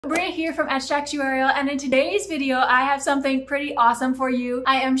Bria here from Etched Actuarial, and in today's video I have something pretty awesome for you.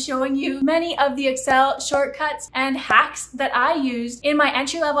 I am showing you many of the Excel shortcuts and hacks that I used in my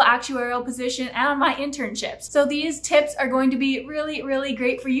entry-level actuarial position and on my internships. So these tips are going to be really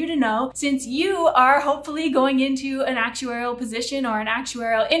great for you to know since you are hopefully going into an actuarial position or an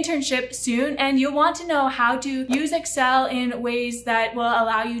actuarial internship soon, and you'll want to know how to use Excel in ways that will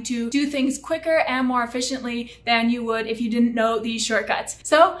allow you to do things quicker and more efficiently than you would if you didn't know these shortcuts.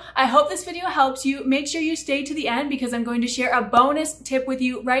 So I hope this video helps you. Make sure you stay to the end because I'm going to share a bonus tip with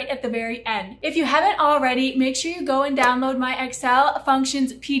you right at the very end. If you haven't already, make sure you go and download my Excel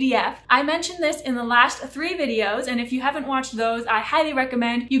functions PDF. I mentioned this in the last 3 videos, and if you haven't watched those, I highly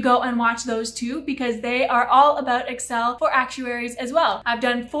recommend you go and watch those too because they are all about Excel for actuaries as well. I've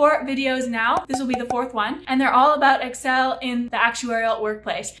done 4 videos now. This will be the 4th one, and they're all about Excel in the actuarial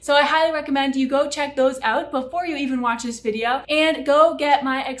workplace. So I highly recommend you go check those out before you even watch this video, and go get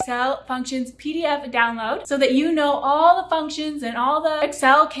my Excel functions PDF download so that you know all the functions and all the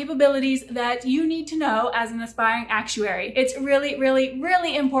Excel capabilities that you need to know as an aspiring actuary. It's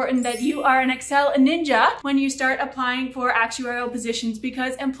really important that you are an Excel ninja when you start applying for actuarial positions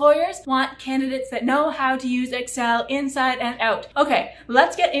because employers want candidates that know how to use Excel inside and out. Okay,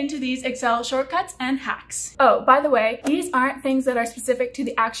 let's get into these Excel shortcuts and hacks. Oh, by the way, these aren't things that are specific to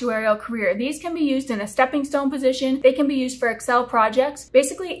the actuarial career. These can be used in a stepping stone position. They can be used for Excel projects.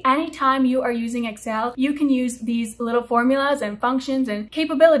 Basically, anytime you are using Excel, you can use these little formulas and functions and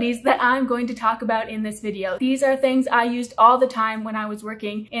capabilities that I'm going to talk about in this video. These are things I used all the time when I was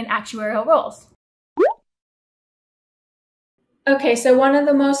working in actuarial roles. Okay, so one of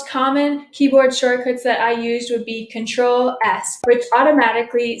the most common keyboard shortcuts that I used would be Control S, which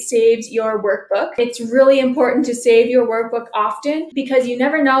automatically saves your workbook. It's really important to save your workbook often because you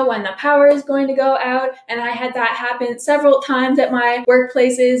never know when the power is going to go out, and I had that happen several times at my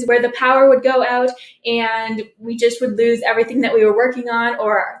workplaces where the power would go out and we just would lose everything that we were working on,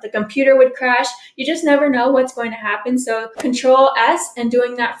 or the computer would crash. You just never know what's going to happen. So Control S and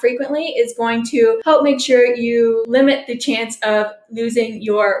doing that frequently is going to help make sure you limit the chance of losing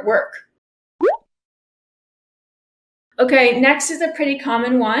your work. Okay, next is a pretty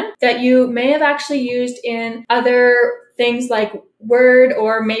common one that you may have actually used in other things like Word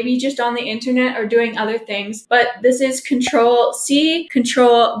or maybe just on the internet or doing other things, but this is Control C,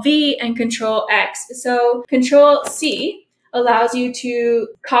 Control V, and Control X. So Control C allows you to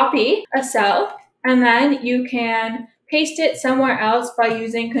copy a cell and then you can paste it somewhere else by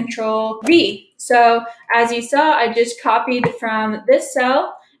using Control V. So as you saw, I just copied from this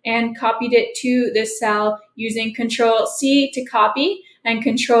cell and copied it to this cell using Control C to copy and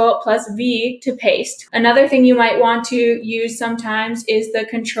Control plus V to paste. Another thing you might want to use sometimes is the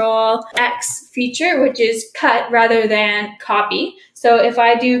Control X feature, which is cut rather than copy. So if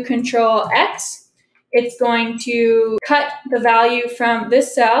I do Control X, it's going to cut the value from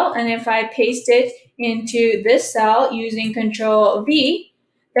this cell, and if I paste it into this cell using Control V,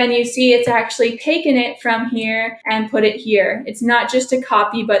 then you see it's actually taken it from here and put it here. It's not just a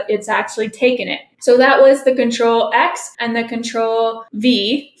copy, but it's actually taken it. So that was the Control X and the Control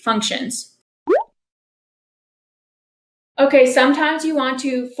V functions. Okay, sometimes you want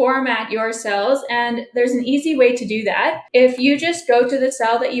to format your cells, and there's an easy way to do that. If you just go to the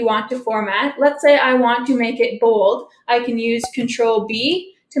cell that you want to format, let's say I want to make it bold, I can use Control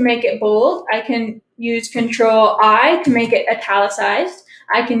B to make it bold. I can use Control I to make it italicized.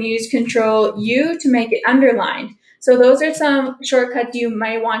 I can use Control U to make it underlined. So those are some shortcuts you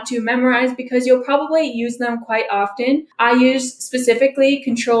might want to memorize because you'll probably use them quite often. I use specifically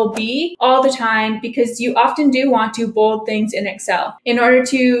Control B all the time because you often do want to bold things in Excel. In order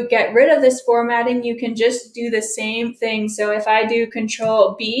to get rid of this formatting, you can just do the same thing. So if I do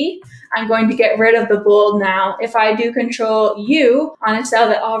Control B, I'm going to get rid of the bold now. If I do Control U on a cell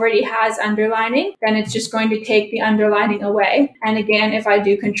that already has underlining, then it's just going to take the underlining away. And again, if I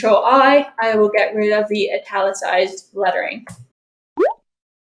do Control I will get rid of the italicized lettering.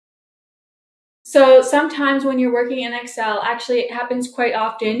 So sometimes when you're working in Excel, actually it happens quite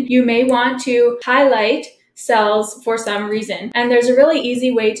often, you may want to highlight cells for some reason. And there's a really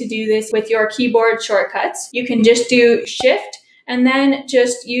easy way to do this with your keyboard shortcuts. You can just do Shift and then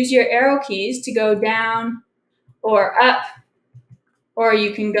just use your arrow keys to go down or up, or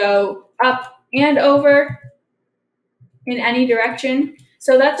you can go up and over in any direction.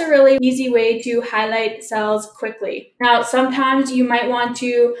 So that's a really easy way to highlight cells quickly. Now, sometimes you might want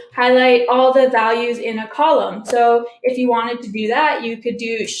to highlight all the values in a column. So if you wanted to do that, you could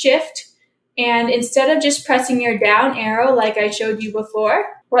do Shift, and instead of just pressing your down arrow like I showed you before,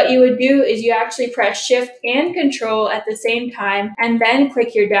 what you would do is you actually press Shift and Control at the same time and then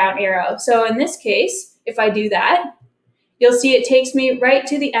click your down arrow. So in this case, if I do that, you'll see it takes me right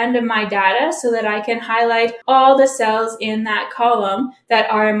to the end of my data so that I can highlight all the cells in that column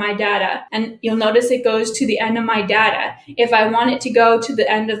that are in my data. And you'll notice it goes to the end of my data. If I want it to go to the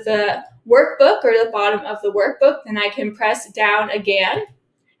end of the workbook or the bottom of the workbook, then I can press down again,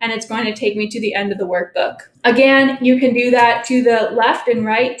 and it's going to take me to the end of the workbook. Again, you can do that to the left and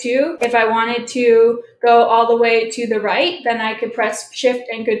right too. If I wanted to go all the way to the right, then I could press Shift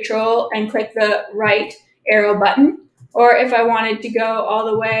and Control and click the right arrow button. Or if I wanted to go all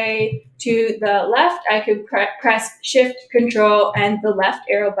the way to the left, I could press Shift, Control, and the left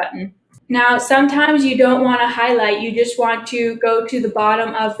arrow button. Now, sometimes you don't want to highlight, you just want to go to the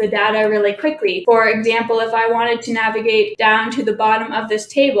bottom of the data really quickly. For example, if I wanted to navigate down to the bottom of this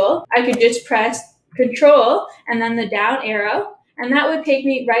table, I could just press Control and then the down arrow, and that would take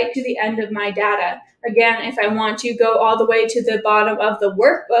me right to the end of my data. Again, if I want to go all the way to the bottom of the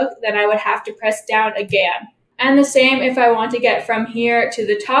workbook, then I would have to press down again. And the same if I want to get from here to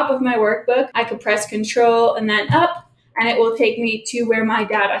the top of my workbook, I could press Control and then up, and it will take me to where my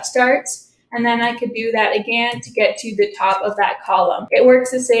data starts. And then I could do that again to get to the top of that column. It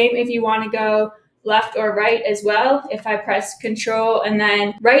works the same if you want to go left or right as well. If I press Control and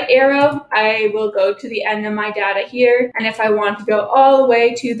then right arrow, I will go to the end of my data here. And if I want to go all the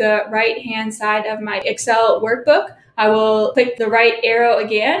way to the right-hand side of my Excel workbook, I will click the right arrow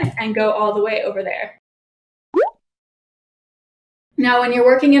again and go all the way over there. Now, when you're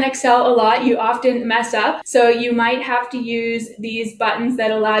working in Excel a lot, you often mess up, so you might have to use these buttons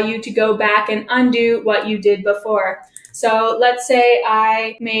that allow you to go back and undo what you did before. So let's say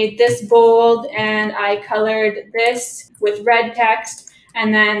I made this bold and I colored this with red text,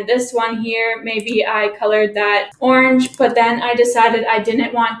 and then this one here, maybe I colored that orange, but then I decided I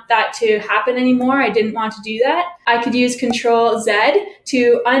didn't want that to happen anymore. I didn't want to do that. I could use Control Z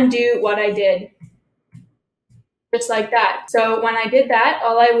to undo what I did. Just like that. So when I did that,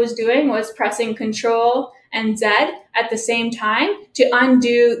 all I was doing was pressing Control and Z at the same time to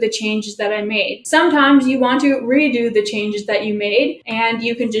undo the changes that I made. Sometimes you want to redo the changes that you made, and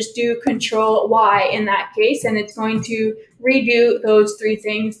you can just do Control Y in that case, and it's going to redo those three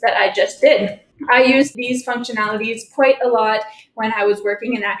things that I just did. I use these functionalities quite a lot when I was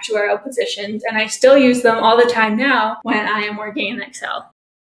working in actuarial positions, and I still use them all the time now when I am working in Excel.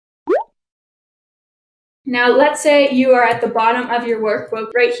 Now, let's say you are at the bottom of your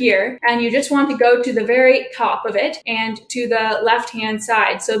workbook right here, and you just want to go to the very top of it and to the left-hand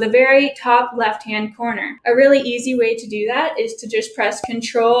side, so the very top left-hand corner. A really easy way to do that is to just press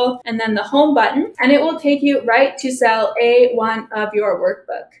Control and then the Home button, and it will take you right to cell A1 of your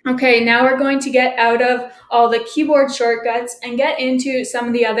workbook. Okay, now we're going to get out of all the keyboard shortcuts and get into some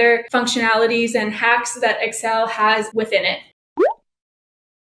of the other functionalities and hacks that Excel has within it.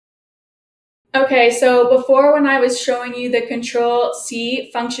 Okay, so before when I was showing you the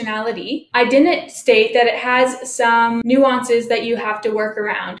Control-C functionality, I didn't state that it has some nuances that you have to work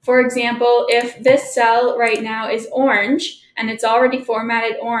around. For example, if this cell right now is orange and it's already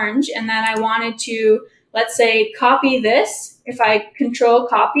formatted orange, and then I wanted to, let's say, copy this, if I Control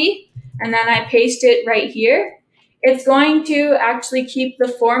Copy and then I paste it right here, it's going to actually keep the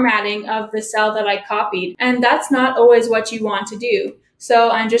formatting of the cell that I copied, and that's not always what you want to do.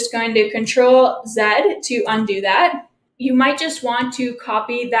 So I'm just going to Control Z to undo that. You might just want to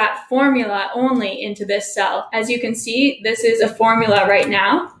copy that formula only into this cell. As you can see, this is a formula right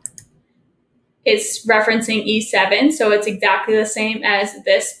now. It's referencing E7, so it's exactly the same as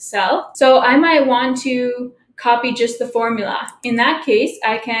this cell. So I might want to copy just the formula. In that case,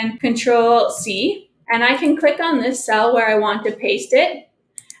 I can Control C, and I can click on this cell where I want to paste it.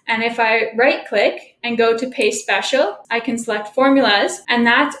 And if I right click and go to Paste Special, I can select Formulas, and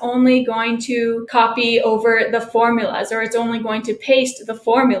that's only going to copy over the formulas, or it's only going to paste the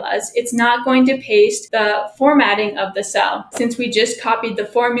formulas. It's not going to paste the formatting of the cell. Since we just copied the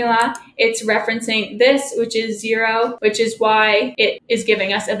formula, it's referencing this, which is 0, which is why it is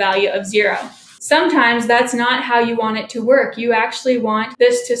giving us a value of 0. Sometimes that's not how you want it to work. You actually want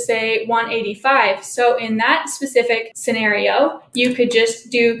this to say 185. So in that specific scenario, you could just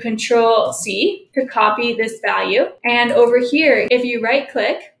do Control C to copy this value. And over here, if you right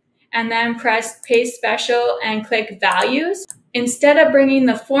click and then press Paste Special and click Values, instead of bringing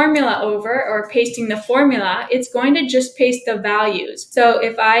the formula over or pasting the formula, it's going to just paste the values. So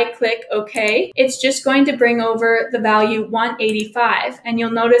if I click OK, it's just going to bring over the value 185. And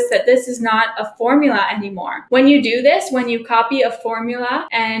you'll notice that this is not a formula anymore. When you do this, when you copy a formula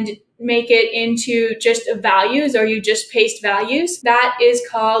and make it into just values or you just paste values, that is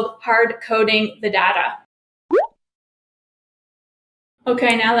called hard coding the data.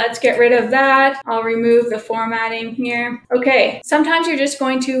 Okay, now let's get rid of that. I'll remove the formatting here. Okay, sometimes you're just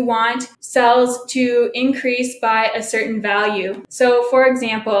going to want cells to increase by a certain value. So for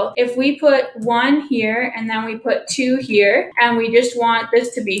example, if we put 1 here and then we put 2 here, and we just want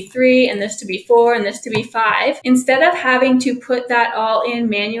this to be 3 and this to be 4 and this to be 5, instead of having to put that all in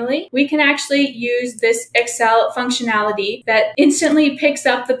manually, we can actually use this Excel functionality that instantly picks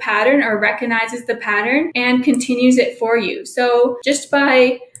up the pattern or recognizes the pattern and continues it for you. So just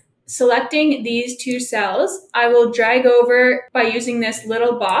by selecting these 2 cells, I will drag over by using this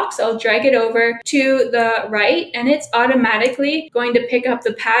little box. I'll drag it over to the right and it's automatically going to pick up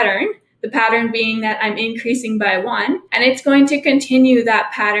the pattern being that I'm increasing by 1, and it's going to continue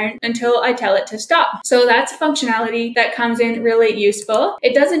that pattern until I tell it to stop. So that's a functionality that comes in really useful.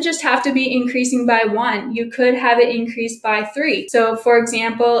 It doesn't just have to be increasing by 1. You could have it increase by 3. So for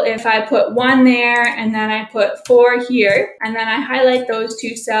example, if I put 1 there and then I put 4 here, and then I highlight those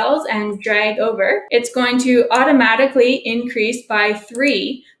 2 cells and drag over, it's going to automatically increase by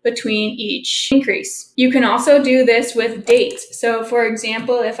 3 between each increase. You can also do this with dates. So for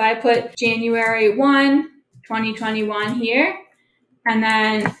example, if I put January 1, 2021 here, and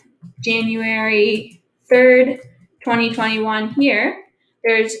then January 3rd, 2021 here,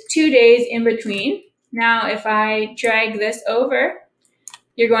 there's 2 days in between. Now, if I drag this over,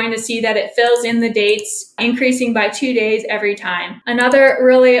 you're going to see that it fills in the dates, increasing by 2 days every time. Another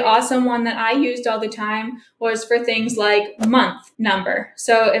really awesome one that I used all the time was for things like month number.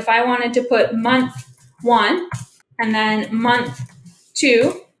 So if I wanted to put month 1 and then month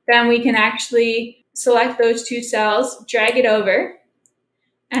 2, then we can actually select those 2 cells, drag it over,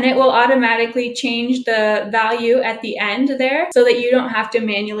 and it will automatically change the value at the end there so that you don't have to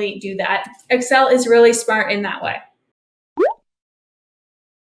manually do that. Excel is really smart in that way.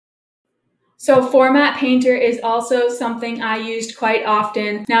 So Format Painter is also something I used quite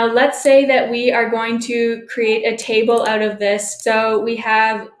often. Now let's say that we are going to create a table out of this. So we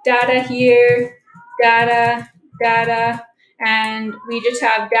have data here, data, data, and we just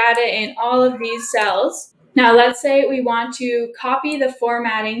have data in all of these cells. Now let's say we want to copy the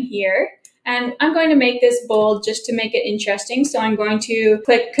formatting here. And I'm going to make this bold just to make it interesting. So I'm going to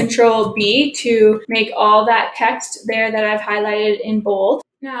click Control B to make all that text there that I've highlighted in bold.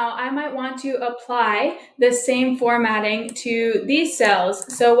 Now, I might want to apply the same formatting to these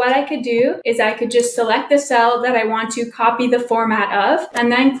cells. So what I could do is I could just select the cell that I want to copy the format of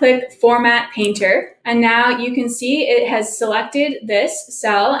and then click Format Painter. And now you can see it has selected this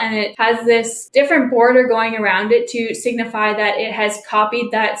cell and it has this different border going around it to signify that it has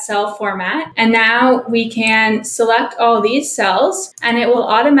copied that cell format. And now we can select all these cells and it will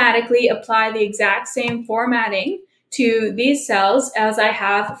automatically apply the exact same formatting to these cells as I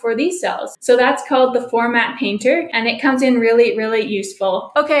have for these cells. So that's called the Format Painter, and it comes in really, really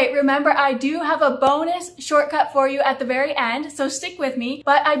useful. Okay, remember I do have a bonus shortcut for you at the very end, so stick with me.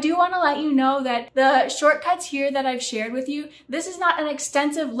 But I do want to let you know that the shortcuts here that I've shared with you, this is not an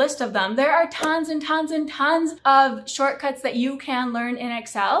extensive list of them. There are tons and tons and tons of shortcuts that you can learn in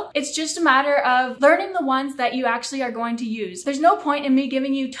Excel. It's just a matter of learning the ones that you actually are going to use. There's no point in me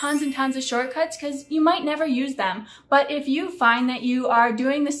giving you tons and tons of shortcuts because you might never use them. But if you find that you are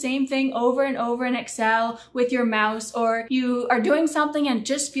doing the same thing over and over in Excel with your mouse, or you are doing something and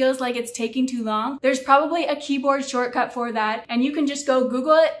just feels like it's taking too long, there's probably a keyboard shortcut for that. And you can just go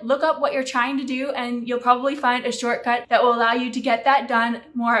Google it, look up what you're trying to do, and you'll probably find a shortcut that will allow you to get that done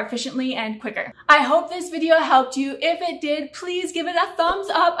more efficiently and quicker. I hope this video helped you. If it did, please give it a thumbs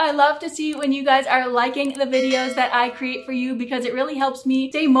up. I love to see when you guys are liking the videos that I create for you because it really helps me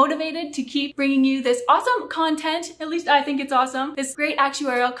stay motivated to keep bringing you this awesome content. At least I think it's awesome. This great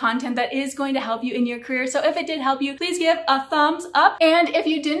actuarial content that is going to help you in your career. So if it did help you, please give a thumbs up. And if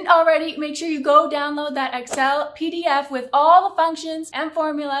you didn't already, make sure you go download that Excel PDF with all the functions and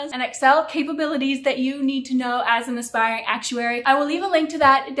formulas and Excel capabilities that you need to know as an aspiring actuary. I will leave a link to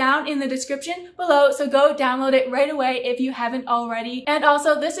that down in the description below, so go download it right away if you haven't already. And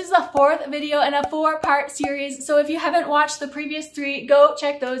also, this is the 4th video in a 4-part series, so if you haven't watched the previous 3, go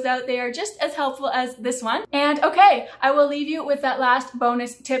check those out. They are just as helpful as this one. And okay, I will leave you with that last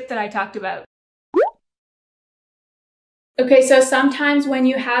bonus tip that I talked about. Okay, so sometimes when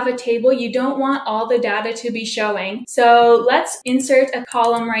you have a table, you don't want all the data to be showing. So let's insert a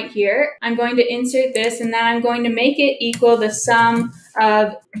column right here. I'm going to insert this and then I'm going to make it equal the sum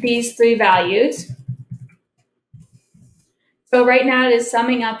of these 3 values. So right now it is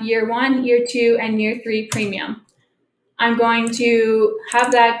summing up year 1, year 2, and year 3 premium. I'm going to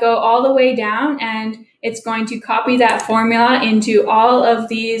have that go all the way down, and it's going to copy that formula into all of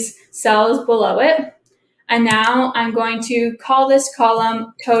these cells below it. And now I'm going to call this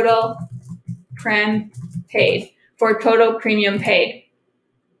column total prim paid, for total premium paid.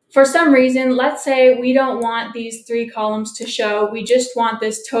 For some reason, let's say we don't want these 3 columns to show, we just want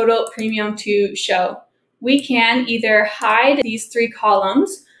this total premium to show. We can either hide these 3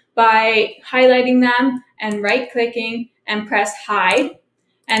 columns by highlighting them and right-clicking and press hide,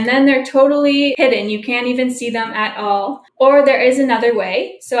 and then they're totally hidden. You can't even see them at all. Or there is another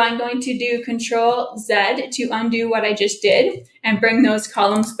way. So I'm going to do Control Z to undo what I just did and bring those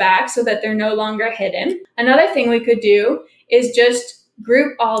columns back so that they're no longer hidden. Another thing we could do is just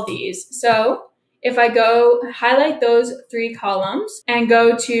group all these. So if I go highlight those 3 columns and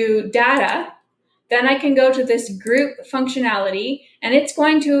go to Data, then I can go to this group functionality, and it's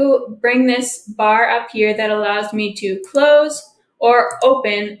going to bring this bar up here that allows me to close or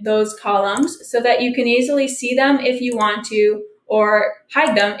open those columns so that you can easily see them if you want to, or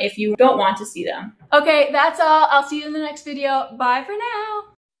hide them if you don't want to see them. Okay, that's all. I'll see you in the next video. Bye for now.